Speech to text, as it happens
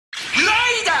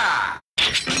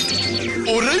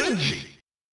Orange.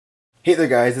 Hey there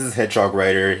guys, this is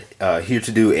HedgehogRider, here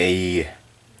to do a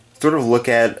sort of look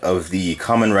at of the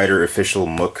Kamen Rider official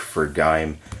Mook for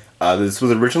Gaim. This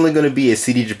was originally going to be a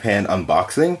CDJapan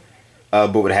unboxing,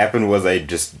 but what happened was I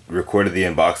just recorded the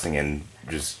unboxing and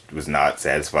just was not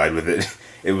satisfied with it.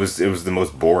 It was the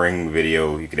most boring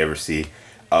video you could ever see.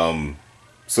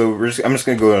 So I'm just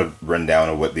going to go run down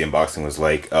of what the unboxing was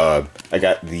like. I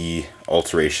got the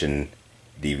Alteration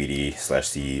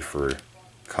DVD/CD for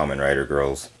Kamen Rider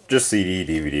Girls. Just CD,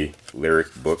 DVD,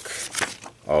 lyric book,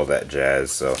 all that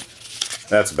jazz, so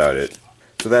that's about it.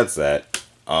 So that's that.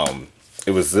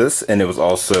 It was this, and it was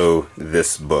also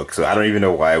this book, so I don't even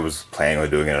know why I was planning on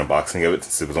doing an unboxing of it,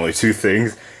 since it was only two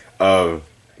things.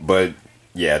 But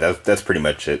yeah, that's pretty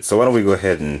much it. So why don't we go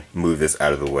ahead and move this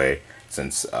out of the way,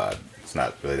 since it's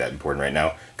not really that important right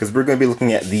now, because we're going to be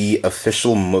looking at the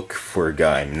official Mook for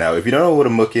Gaim. Now, if you don't know what a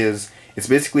Mook is, it's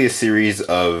basically a series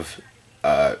of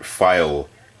file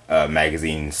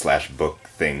magazine/book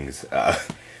things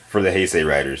for the Heisei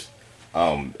riders.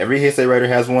 Every Heisei rider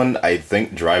has one. I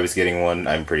think Drive is getting one.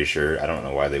 I'm pretty sure. I don't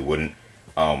know why they wouldn't.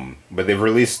 But they've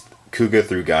released Kuga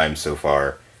through Gaim so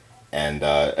far. And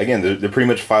again, they're pretty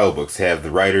much file books. They have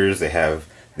the riders, they have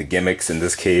the gimmicks in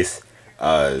this case,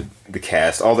 the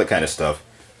cast, all that kind of stuff.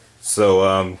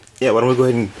 So yeah, why don't we go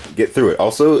ahead and get through it.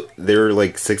 Also, they're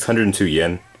like 602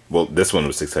 yen. Well, this one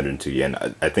was 602 yen.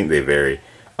 I think they vary.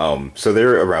 So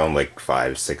they're around like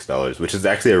 $5-6, which is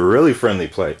actually a really friendly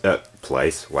price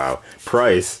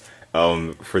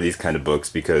for these kind of books,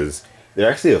 because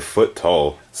they're actually a foot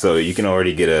tall. So you can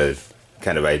already get a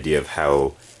kind of idea of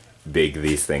how big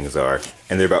these things are.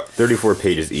 And they're about 34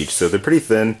 pages each, so they're pretty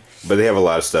thin, but they have a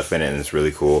lot of stuff in it, and it's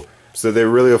really cool. So they're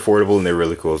really affordable, and they're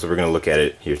really cool, so we're going to look at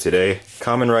it here today.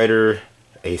 Kamen Rider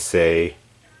Heisei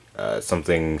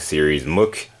something series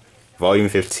Mook, Volume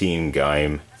 15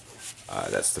 Gaim.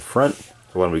 That's the front.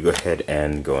 So why don't we go ahead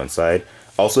and go inside.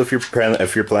 Also, if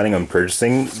you're planning on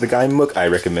purchasing the Gaim Mook, I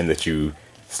recommend that you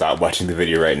stop watching the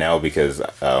video right now, because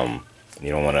you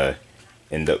don't want to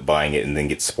end up buying it and then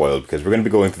get spoiled, because we're going to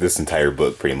be going through this entire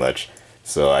book pretty much.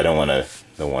 So I don't want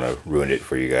to ruin it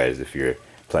for you guys if you're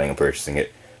planning on purchasing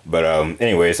it. But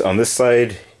anyways, on this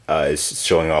side is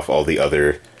showing off all the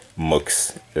other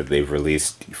Mooks that they've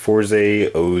released: Heisei,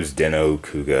 O's, Den-O,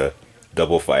 Kuga,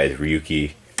 Double Five,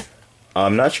 Ryuki.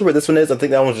 I'm not sure what this one is. I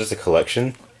think that one's just a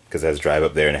collection, because it has Drive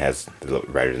up there and it has the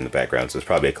riders in the background, so it's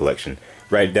probably a collection.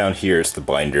 Right down here is the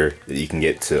binder that you can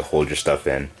get to hold your stuff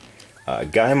in.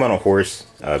 Gaim on a horse,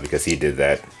 because he did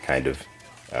that kind of,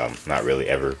 not really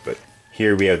ever, but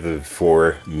here we have the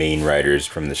four main riders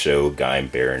from the show: Gaim,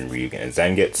 Baron, Ryugen, and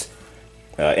Zangetsu.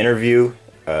 Interview,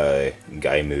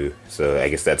 Gaimu, so I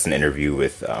guess that's an interview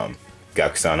with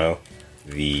Gakusano,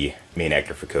 the main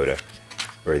actor for Koda.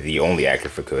 Or the only actor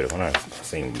for Koda. Why am I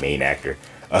saying main actor?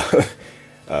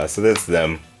 So that's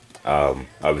them.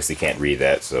 Obviously can't read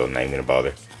that, so I'm not even going to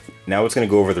bother. Now it's going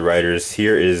to go over the riders.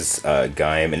 Here is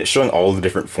Gaim, and it's showing all the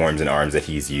different forms and arms that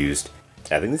he's used.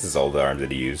 I think this is all the arms that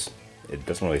he used. It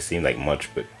doesn't really seem like much,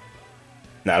 but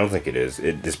no, I don't think it is.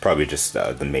 It's probably just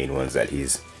the main ones that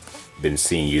he's been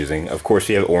seen using. Of course,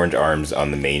 we have orange arms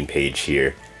on the main page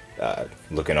here,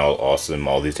 looking all awesome,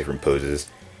 all these different poses.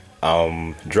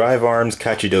 Drive arms,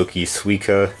 Kachidoki,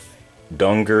 Suika,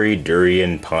 Donguri,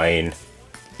 Durian, Pine,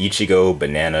 Ichigo,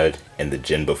 Banana, and the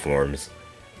Jinba forms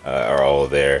are all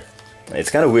there. It's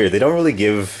kind of weird. They don't really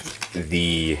give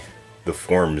the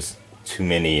forms too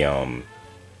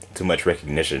much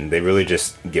recognition. They really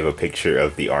just give a picture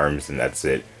of the arms, and that's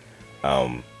it.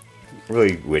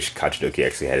 Really wish Kachidoki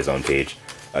actually had his own page.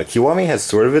 Kiwami has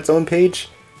sort of its own page,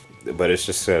 but it's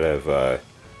just sort of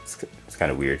it's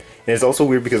kind of weird. And it's also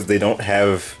weird because they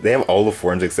have all the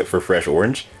forms except for Fresh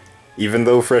Orange. Even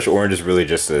though Fresh Orange is really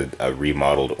just a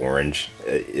remodeled orange,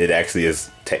 it actually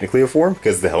is technically a form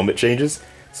because the helmet changes.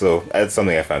 So that's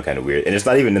something I found kind of weird. And it's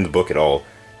not even in the book at all.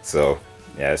 So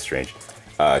yeah, that's strange.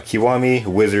 Kiwami,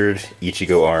 Wizard,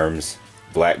 Ichigo arms,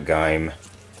 Black Gaim,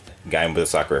 Gaim with a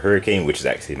Sakura Hurricane, which is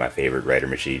actually my favorite rider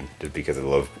machine, just because I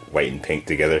love white and pink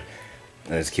together.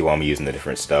 And it's Kiwami using the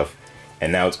different stuff.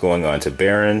 And now it's going on to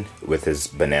Baron with his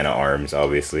banana arms,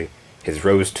 obviously. His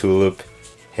Rose Tulip,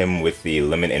 him with the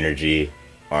Lemon Energy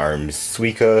arms,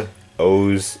 Suika,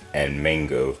 O's, and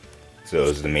Mango. So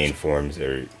those are the main forms,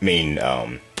 or main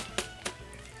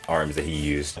arms that he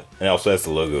used. And it also has the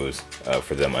logos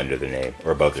for them under the name,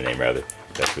 or above the name rather.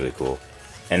 That's really cool.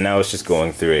 And now it's just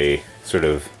going through a sort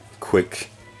of quick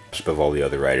of all the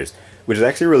other riders, which is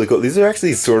actually really cool. These are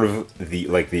actually sort of the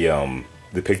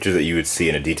pictures that you would see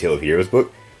in a Detail of Heroes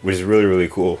book, which is really, really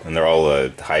cool. And they're all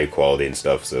high quality and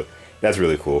stuff, so that's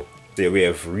really cool. So yeah, we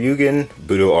have Ryugen,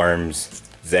 Budo arms,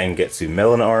 Zangetsu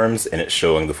melon arms, and it's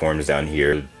showing the forms down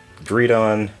here.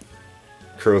 Gridon,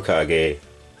 Kurokage,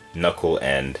 Knuckle,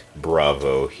 and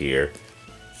Bravo here.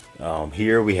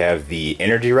 Here we have the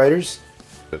Energy Riders.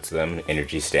 That's them,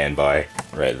 Energy Standby,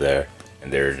 right there.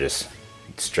 And they're just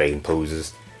striking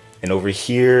poses. And over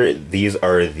here, these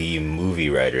are the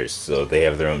Movie Riders. So they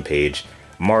have their own page.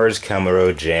 Mars,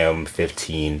 Kamuro, Jam,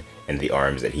 15, and the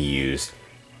arms that he used.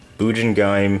 Bujin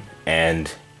Gaim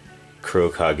and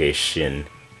Kurokage Shin.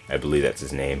 I believe that's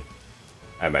his name.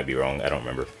 I might be wrong, I don't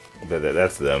remember. But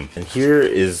that's them. And here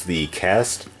is the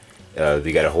cast.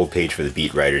 They got a whole page for the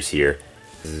Beat Riders here.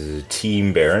 This is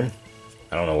Team Baron.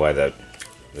 I don't know why that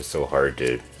was so hard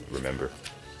to remember.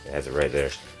 It has it right there.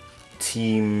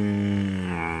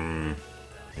 Team...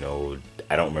 No,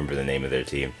 I don't remember the name of their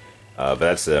team. But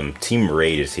that's them. Team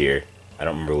Raid is here. I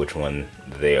don't remember which one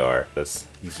they are.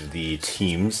 These are the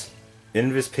teams.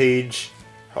 Invis page.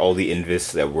 All the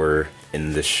Invis that were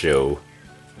in the show.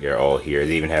 They're all here.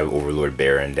 They even have Overlord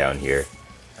Baron down here.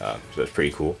 So that's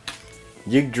pretty cool.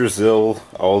 Yggdrasil,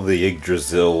 all the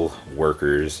Yggdrasil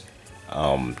workers.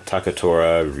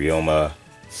 Takatora, Ryoma,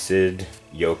 Sid,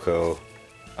 Yoko.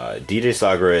 DJ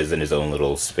Sagura is in his own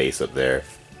little space up there.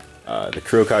 The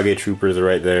Kurokage troopers are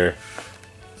right there.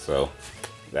 So,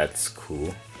 that's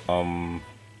cool.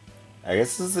 I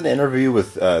guess this is an interview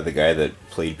with the guy that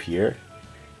played Pierre.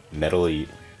 Metal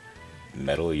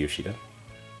Yoshida.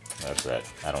 That's that.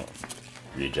 I don't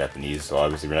read Japanese, so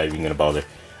obviously we're not even gonna bother.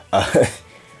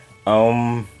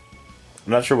 I'm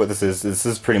not sure what this is. This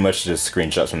is pretty much just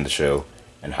screenshots from the show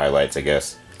and highlights, I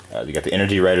guess. You got the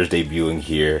Energy Riders debuting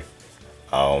here.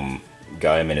 Gaim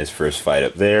in his first fight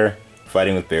up there,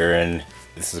 fighting with Baron.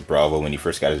 This is Bravo when he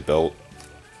first got his belt.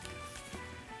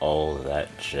 All of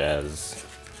that jazz.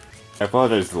 I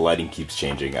apologize, the lighting keeps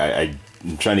changing. I'm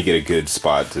trying to get a good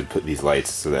spot to put these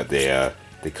lights so that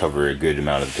they cover a good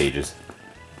amount of the pages.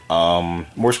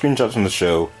 More screenshots from the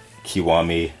show.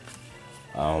 Kiwami.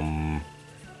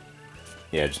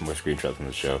 Yeah, just more screenshots from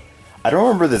the show. I don't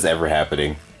remember this ever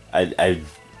happening.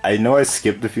 I know I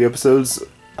skipped a few episodes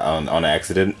on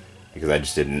accident because I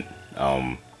just didn't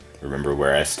remember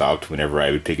where I stopped whenever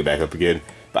I would pick it back up again.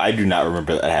 But I do not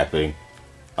remember that happening.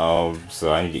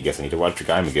 So I guess I need to watch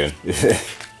Gaim again.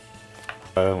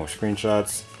 More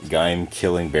screenshots. Gaim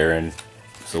killing Baron.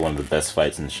 So one of the best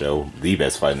fights in the show. The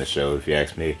best fight in the show, if you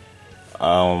ask me.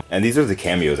 And these are the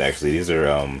cameos, actually. These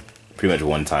are pretty much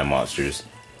one-time monsters.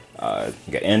 You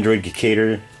got Android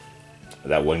Gikator.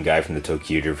 That one guy from the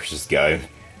Tokyo versus Gaim.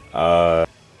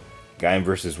 Gaim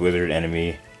versus Wizard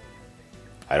Enemy.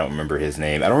 I don't remember his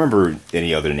name. I don't remember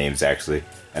any other names, actually.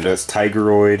 And that's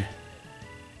Tigeroid.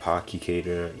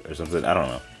 Pakikator or something. I don't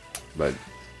know. But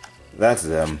that's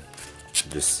them.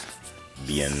 Just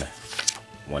being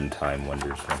one-time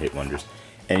wonders, one-hit wonders.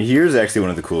 And here's actually one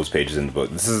of the coolest pages in the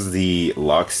book. This is the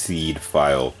lock seed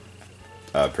file,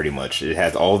 pretty much. It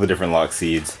has all the different lock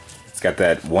seeds. It's got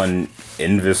that one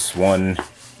Invis one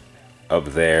up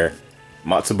there.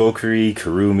 Matsubokuri,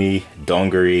 Kurumi,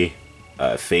 Dongari,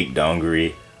 Fake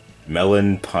Dongari,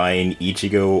 Melon, Pine,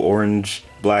 Ichigo, Orange,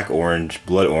 Black Orange,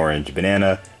 Blood Orange,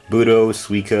 Banana, Budo,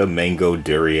 Suika, Mango,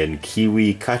 Durian,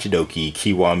 Kiwi, Kachidoki,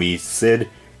 Kiwami, Sid,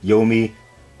 Yomi,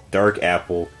 Dark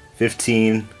Apple,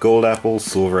 15, Gold Apple,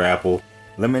 Silver Apple,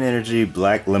 Lemon Energy,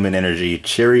 Black Lemon Energy,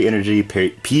 Cherry Energy,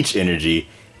 Peach Energy,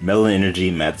 Melon Energy,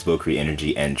 Matsubokuri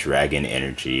Energy, and Dragon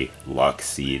Energy lock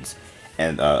seeds.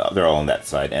 And they're all on that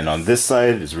side. And on this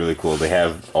side is really cool. They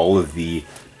have all of the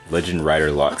Legend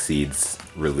Rider lock seeds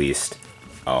released,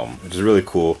 which is really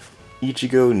cool.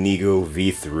 Ichigo, Nigo,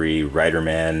 V3,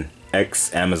 Riderman,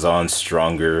 X, Amazon,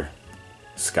 Stronger,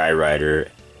 Skyrider,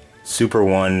 Super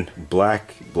 1,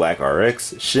 Black, Black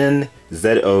RX, Shin,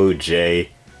 ZOJ,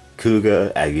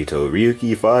 Kuga, Agito,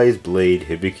 Ryuki, Faiz, Blade,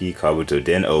 Hibiki, Kabuto,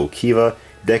 Den, O, Kiva,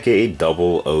 Decade,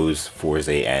 Double, O's,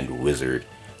 Forze, and Wizard.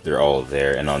 They're all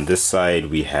there. And on this side,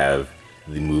 we have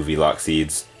the movie lock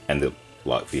seeds and the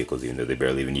lock vehicles, even though they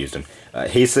barely even used them.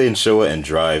 Heisei and Showa and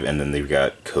Drive, and then they've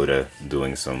got Koda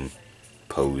doing some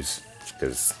pose.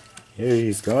 Because, yeah,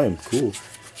 he's Gaim. Cool.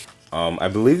 I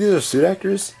believe these are suit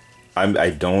actors. I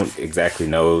don't exactly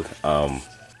know.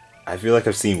 I feel like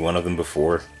I've seen one of them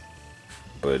before,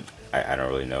 but I don't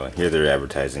really know. Here they're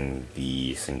advertising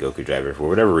the Sengoku driver. For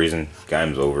whatever reason,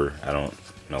 Gaim's over. I don't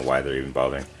know why they're even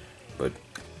bothering.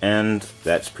 And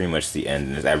that's pretty much the end,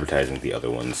 and it's advertising the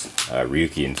other ones.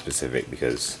 Ryuki in specific,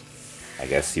 because I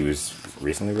guess he was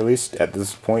recently released at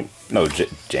this point. No,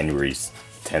 January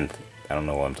 10th. I don't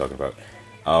know what I'm talking about.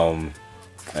 And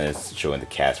it's showing the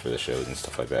cast for the shows and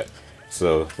stuff like that.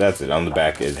 So that's it. On the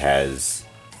back it has,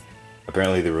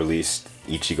 apparently they released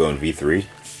Ichigo and V3,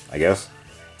 I guess.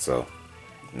 So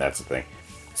that's the thing.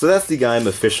 So that's the Gaim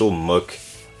official Mook.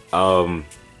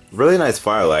 Really nice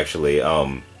file, actually.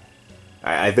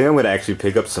 I think I'm gonna actually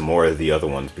pick up some more of the other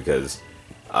ones because,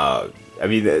 I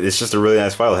mean, it's just a really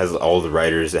nice file. It has all the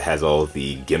writers, it has all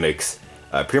the gimmicks,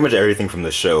 pretty much everything from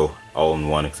the show, all in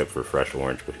one except for Fresh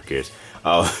Orange, but who cares.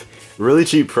 Really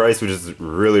cheap price, which is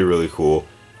really, really cool,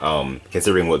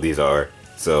 considering what these are.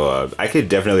 So I could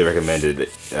definitely recommend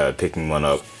it, picking one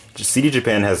up. Just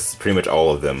CDJapan has pretty much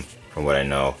all of them, from what I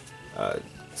know.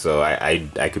 So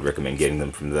I could recommend getting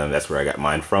them from them. That's where I got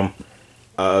mine from.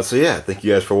 So yeah, thank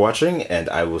you guys for watching, and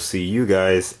I will see you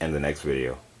guys in the next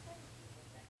video.